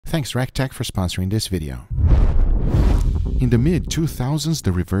Thanks RecTech for sponsoring this video. In the mid-2000s,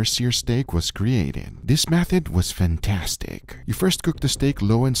 the reverse sear steak was created. This method was fantastic. You first cook the steak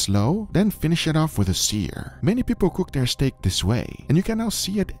low and slow, then finish it off with a sear. Many people cook their steak this way, and you can now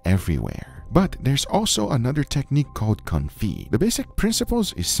see it everywhere. But there's also another technique called confit. The basic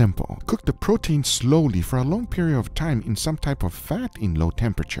principles is simple. Cook the protein slowly for a long period of time in some type of fat in low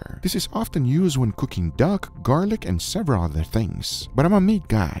temperature. This is often used when cooking duck, garlic, and several other things. But I'm a meat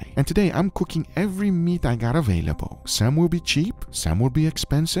guy, and today I'm cooking every meat I got available. Some will be cheap, some will be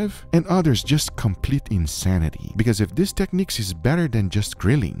expensive, and others just complete insanity. Because if this technique is better than just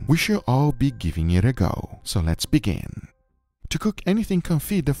grilling, we should all be giving it a go. So let's begin. To cook anything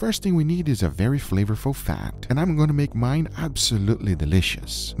confit, the first thing we need is a very flavorful fat, and I'm going to make mine absolutely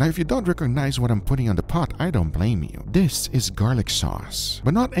delicious. Now, if you don't recognize what I'm putting on the pot, I don't blame you. This is garlic sauce,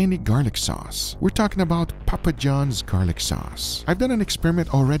 but not any garlic sauce. We're talking about Papa John's garlic sauce. I've done an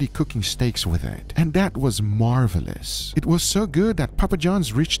experiment already cooking steaks with it, and that was marvelous. It was so good that Papa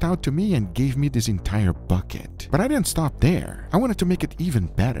John's reached out to me and gave me this entire bucket. But I didn't stop there. I wanted to make it even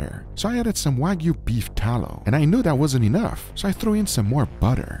better, so I added some Wagyu beef tallow, and I knew that wasn't enough. So I threw in some more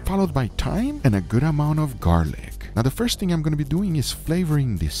butter, followed by thyme and a good amount of garlic. Now the first thing I'm going to be doing is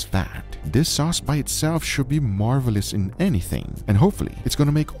flavoring this fat. This sauce by itself should be marvelous in anything, and hopefully it's going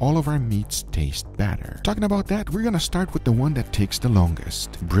to make all of our meats taste better. Talking about that, we're going to start with the one that takes the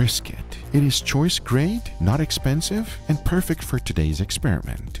longest, brisket. It is choice grade, not expensive, and perfect for today's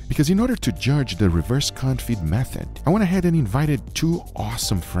experiment. Because in order to judge the reverse confit method, I went ahead and invited two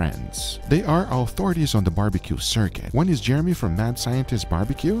awesome friends. They are authorities on the barbecue circuit. One is Jeremy from Mad Scientist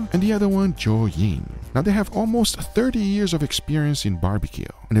Barbecue, and the other one, Joe Yin. Now they have almost 30 years of experience in barbecue,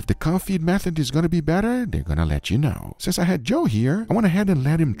 and if the confit method is going to be better, they're going to let you know. Since I had Joe here, I went ahead and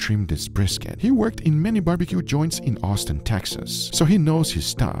let him trim this brisket. He worked in many barbecue joints in Austin, Texas, so he knows his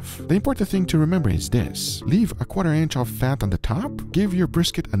stuff. The important thing to remember is this: leave a 1/4 inch of fat on the top, give your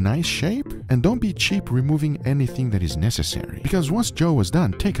brisket a nice shape, and don't be cheap removing anything that is necessary. Because once Joe was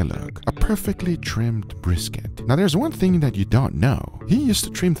done, take a look. A perfectly trimmed brisket. Now there's one thing that you don't know. He used to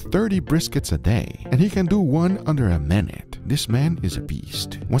trim 30 briskets a day, and he can do one under a minute. This man is a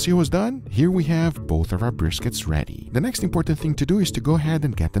beast. Once he was done, here we have both of our briskets ready. The next important thing to do is to go ahead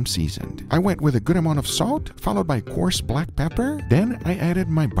and get them seasoned. I went with a good amount of salt, followed by coarse black pepper. Then I added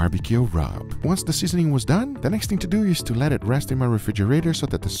my barbecue rub. Once the seasoning was done, the next thing to do is to let it rest in my refrigerator so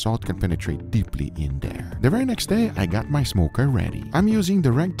that the salt can penetrate deeply in there. The very next day, I got my smoker ready. I'm using the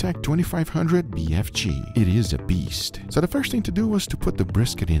RecTech 2500 BFG. It is a beast. So the first thing to do was to put the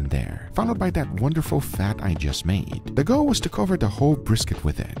brisket in there, followed by that wonderful fat I just made. The goal was to cover the whole brisket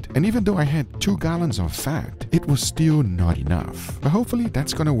with it, and even though I had 2 gallons of fat, it was still not enough. But hopefully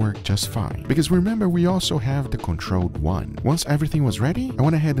that's gonna work just fine, because remember, we also have the controlled one. Once everything was ready, I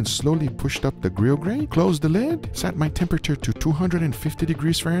went ahead and slowly pushed up the grill grate, closed the lid, set my temperature to 250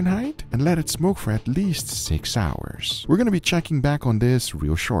 degrees Fahrenheit, and let it smoke for at least 6 hours. We're gonna be checking back on this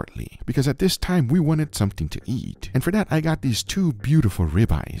real shortly, because at this time we wanted something to eat, and for that I got these 2 beautiful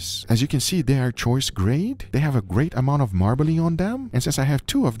ribeyes. As you can see, they are choice grade. They have a great amount of marbling on them, and since I have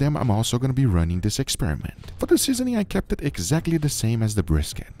 2 of them, I'm also going to be running this experiment. For the seasoning, I kept it exactly the same as the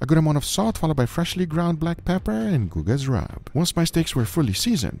brisket. A good amount of salt, followed by freshly ground black pepper and Guga's rub. Once my steaks were fully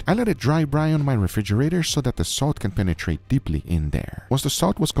seasoned, I let it dry brine on my refrigerator so that the salt can penetrate deeply in there. Once the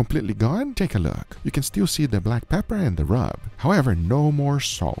salt was completely gone, take a look. You can still see the black pepper and the rub. However, no more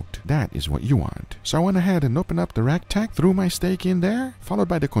salt. That is what you want. So I went ahead and opened up the RecTech, threw my steak in there, followed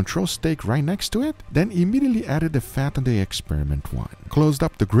by the control steak right next to it, then immediately added the fat on the experiment one. Closed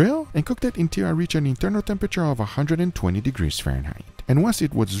up the grill and cooked it until I reached an internal temperature of 120 degrees Fahrenheit. And once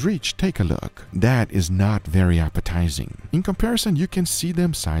it was reached, take a look. That is not very appetizing. In comparison, you can see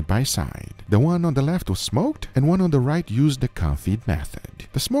them side by side. The one on the left was smoked, and one on the right used the confit method.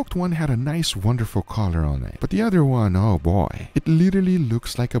 The smoked one had a nice, wonderful color on it, but the other one, oh boy, it literally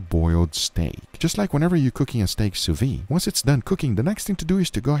looks like a boiled steak. Just like whenever you're cooking a steak sous vide, once it's done cooking, the next thing to do is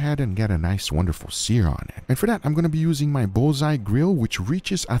to go ahead and get a nice, wonderful sear on it. And for that, I'm going to be using my bullseye grill, which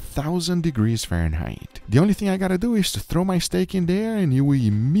reaches 1000 degrees Fahrenheit. The only thing I gotta do is to throw my steak in there and you will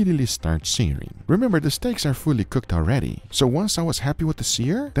immediately start searing. Remember, the steaks are fully cooked already, so once I was happy with the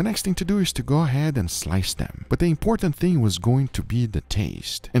sear, the next thing to do is to go ahead and slice them. But the important thing was going to be the taste.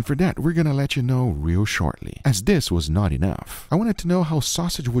 taste. And for that, we're gonna let you know real shortly. As this was not enough, I wanted to know how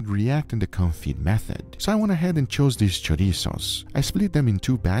sausage would react in the confit method. So I went ahead and chose these chorizos. I split them in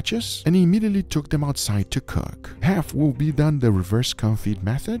 2 batches and immediately took them outside to cook. Half will be done the reverse confit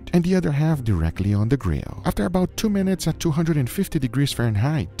method and the other half directly on the grill. After about 2 minutes at 250 degrees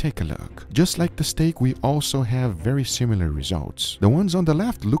Fahrenheit, take a look. Just like the steak, we also have very similar results. The ones on the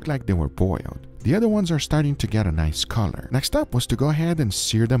left look like they were boiled. The other ones are starting to get a nice color. Next up was to go ahead and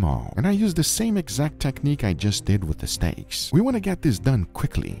sear them all. And I used the same exact technique I just did with the steaks. We want to get this done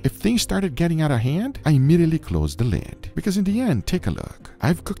quickly. If things started getting out of hand, I immediately closed the lid. Because in the end, take a look.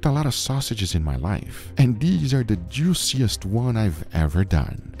 I've cooked a lot of sausages in my life, and these are the juiciest one I've ever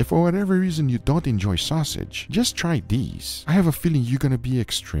done. If for whatever reason you don't enjoy sausage, just try these. I have a feeling you're gonna be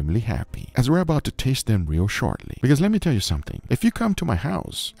extremely happy, as we're about to taste them real shortly. Because let me tell you something, if you come to my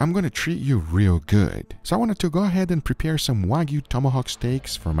house, I'm gonna treat you real good. So I wanted to go ahead and prepare some Wagyu tomahawk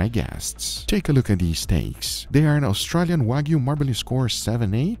steaks for my guests. Take a look at these steaks. They are an Australian Wagyu marbling score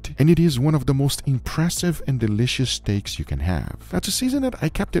 7-8, and it is one of the most impressive and delicious steaks you can have. Now to season it, I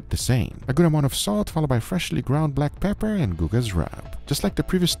kept it the same. A good amount of salt followed by freshly ground black pepper and Guga's rub. Just like the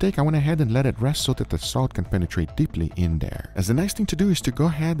previous steak, I went ahead and let it rest so that the salt can penetrate deeply in there. As the next thing to do is to go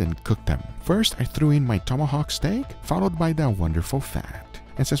ahead and cook them. First, I threw in my tomahawk steak, followed by the wonderful fat.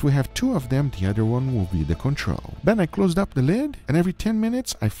 And since we have 2 of them, the other one will be the control. Then I closed up the lid, and every 10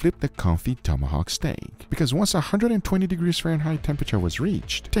 minutes, I flipped the confit tomahawk steak. Because once 120 degrees Fahrenheit temperature was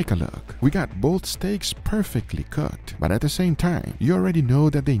reached, take a look. We got both steaks perfectly cooked, but at the same time, you already know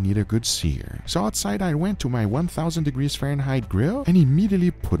that they need a good sear. So outside, I went to my 1000 degrees Fahrenheit grill and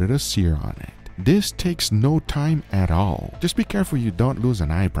immediately put a sear on it. This takes no time at all. Just be careful you don't lose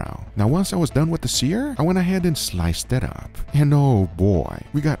an eyebrow. Now once I was done with the sear, I went ahead and sliced it up. And oh boy,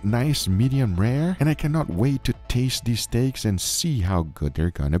 we got nice medium rare, and I cannot wait to taste these steaks and see how good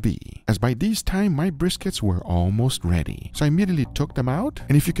they're gonna be. As by this time, my briskets were almost ready. So I immediately took them out,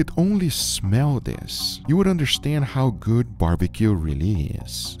 and if you could only smell this, you would understand how good barbecue really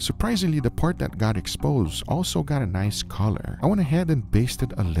is. Surprisingly, the part that got exposed also got a nice color. I went ahead and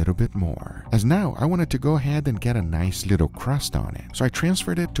basted a little bit more. As now, I wanted to go ahead and get a nice little crust on it. So I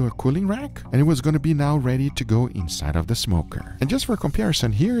transferred it to a cooling rack, and it was going to be now ready to go inside of the smoker. And just for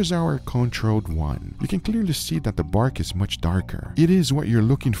comparison, here is our controlled one. You can clearly see that the bark is much darker. It is what you're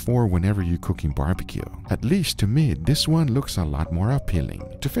looking for whenever you're cooking barbecue. At least to me, this one looks a lot more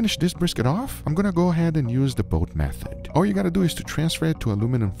appealing. To finish this brisket off, I'm going to go ahead and use the boat method. All you got to do is to transfer it to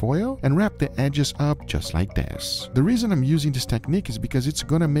aluminum foil and wrap the edges up just like this. The reason I'm using this technique is because it's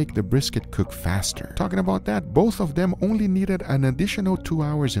going to make the brisket cook faster. Talking about that, both of them only needed an additional 2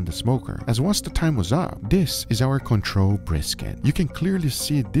 hours in the smoker, as once the time was up, this is our control brisket. You can clearly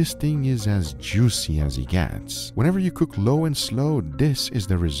see this thing is as juicy as it gets. Whenever you cook low and slow, this is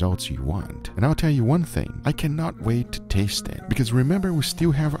the results you want. And I'll tell you one thing, I cannot wait to taste it, because remember we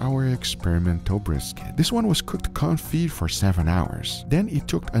still have our experimental brisket. This one was cooked confit for 7 hours. Then it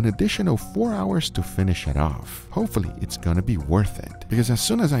took an additional 4 hours to finish it off. Hopefully it's gonna be worth it, because as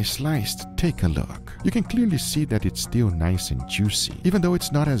soon as I sliced, take a look. You can clearly see that it's still nice and juicy. Even though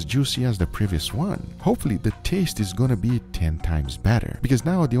it's not as juicy as the previous one, hopefully the taste is gonna be 10 times better. Because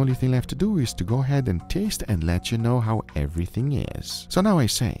now the only thing left to do is to go ahead and taste and let you know how everything is. So now I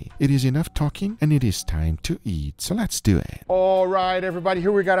say, it is enough talking and it is time to eat. So let's do it. All right, everybody,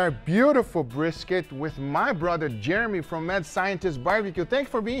 here we got our beautiful brisket with my brother Jeremy from Mad Scientist Barbecue.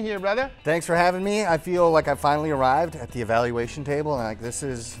 Thanks for being here, brother. Thanks for having me. I feel like I finally arrived at the evaluation table, and like this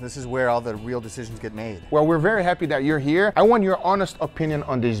is where all the real decisions get made. Well, we're very happy that you're here. I want your honest opinion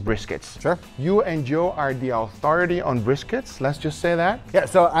on these briskets. Sure. You and Joe are the authority on briskets, let's just say that. Yeah,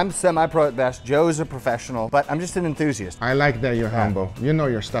 so I'm semi-pro at best. Joe's a professional, but I'm just an enthusiast. I like that you're humble. You know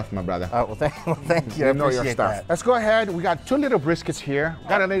your stuff, my brother. Well, thank you. I know your appreciate stuff. that. Let's go ahead. We got 2 little briskets here.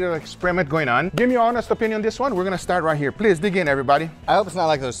 Got a little experiment going on. Give me your honest opinion on this one. We're gonna start right here. Please dig in, everybody. I hope it's not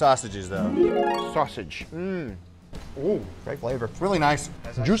like those sausages, though. Sausage. Ooh, Great flavor. It's really nice.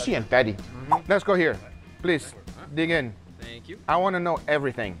 juicy and fatty. Let's go here. Please, dig in. Thank you. I want to know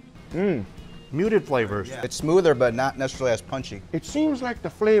everything. Muted flavors. Yeah. It's smoother, but not necessarily as punchy. It seems like the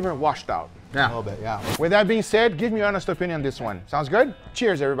flavor washed out. A little bit, yeah. With that being said, give me your honest opinion on this one. Sounds good?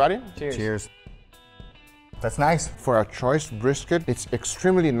 Cheers, everybody. Cheers. Cheers. That's nice. For a choice brisket, it's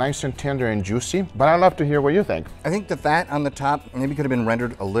extremely nice and tender and juicy, but I'd love to hear what you think. I think the fat on the top maybe could have been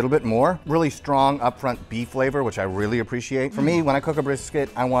rendered a little bit more. Really strong upfront beef flavor, which I really appreciate. For me, when I cook a brisket,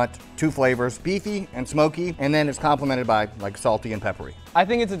 I want 2 flavors, beefy and smoky, and then it's complemented by like salty and peppery. I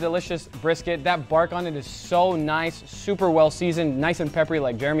think it's a delicious brisket. That bark on it is so nice, super well seasoned, nice and peppery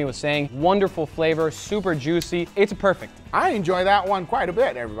like Jeremy was saying. Wonderful flavor, super juicy. It's perfect. I enjoy that one quite a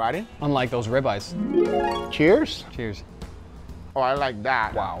bit, everybody. Unlike those ribeyes. Cheers. Cheers. Oh, I like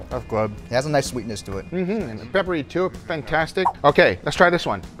that. Wow. That's good. It has a nice sweetness to it. And peppery too, fantastic. Okay, let's try this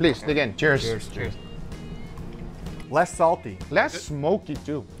one. Please, again, cheers. Cheers. Less salty. Less smoky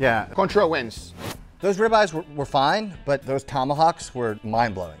too. Yeah. Control wins. Those ribeyes were fine, but those tomahawks were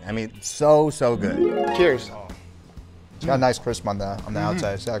mind-blowing. I mean, so good. Cheers. It's got a nice crisp on the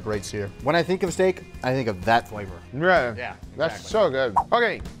outside. It's got a great sear. When I think of steak, I think of that flavor. Yeah. Yeah, That's so good.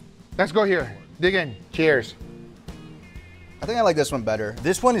 Okay, let's go here. Dig in. Cheers. I think I like this one better.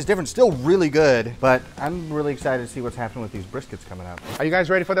 This one is different, still really good, but I'm really excited to see what's happening with these briskets coming up. Are you guys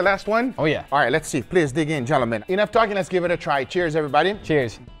ready for the last one? Oh yeah. All right, let's see. Please dig in, gentlemen. Enough talking, let's give it a try. Cheers, everybody.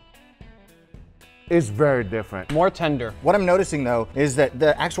 Cheers. It's very different. More tender. What I'm noticing though is that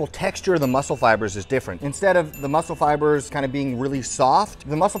the actual texture of the muscle fibers is different. Instead of the muscle fibers kind of being really soft,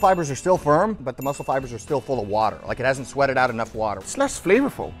 the muscle fibers are still firm, but the muscle fibers are still full of water. Like it hasn't sweated out enough water. It's less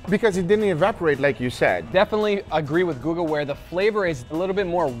flavorful because it didn't evaporate like you said. Definitely agree with Guga where the flavor is a little bit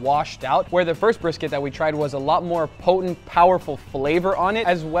more washed out, where the first brisket that we tried was a lot more potent, powerful flavor on it,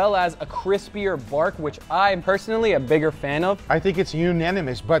 as well as a crispier bark, which I'm personally a bigger fan of. I think it's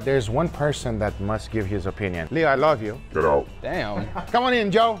unanimous, but there's one person that must give his opinion. Leo, I love you. Get out. Damn. Come on in,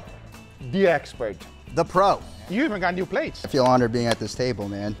 Joe. The expert. The pro. You even got new plates. I feel honored being at this table,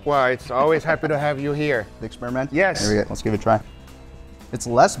 man. Well, it's always happy to have you here. The experiment? Yes. There we go. Let's give it a try. It's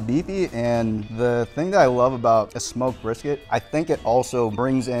less beefy, and the thing that I love about a smoked brisket, I think it also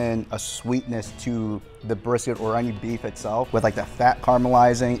brings in a sweetness to the brisket or any beef itself with like the fat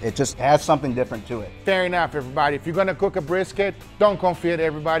caramelizing. It just adds something different to it. Fair enough, everybody. If you're gonna cook a brisket, don't confit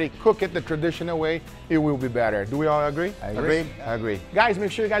everybody. Cook it the traditional way. It will be better. Do we all agree? I agree. I agree. Guys,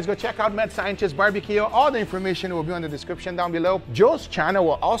 make sure you guys go check out Mad Scientist Barbecue. All the information will be on the description down below. Joe's channel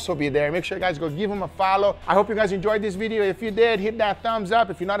will also be there. Make sure you guys go give him a follow. I hope you guys enjoyed this video. If you did, hit that thumbs up.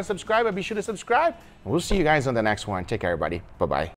 If you're not a subscriber, be sure to subscribe. We'll see you guys on the next one. Take care, everybody. Bye-bye.